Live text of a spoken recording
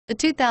The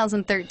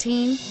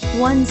 2013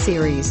 1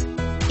 Series.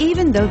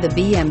 Even though the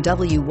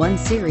BMW 1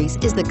 Series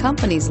is the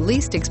company's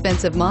least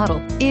expensive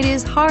model, it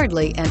is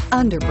hardly an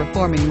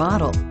underperforming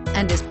model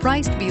and is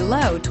priced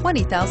below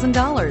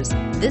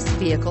 $20,000. This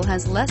vehicle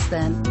has less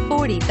than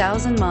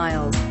 40,000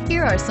 miles.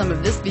 Here are some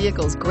of this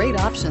vehicle's great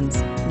options: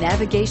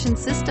 navigation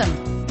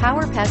system,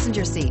 power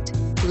passenger seat,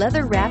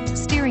 leather-wrapped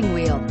steering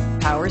wheel,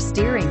 power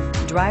steering,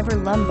 driver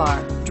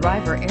lumbar,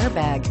 driver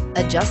airbag,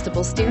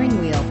 adjustable steering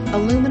wheel,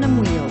 aluminum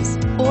wheels,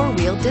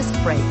 four-wheel disc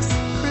brakes,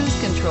 cruise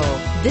control.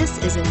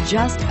 This isn't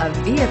just a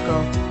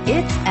vehicle,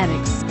 it's an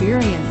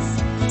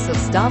experience. So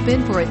stop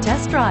in for a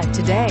test drive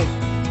today.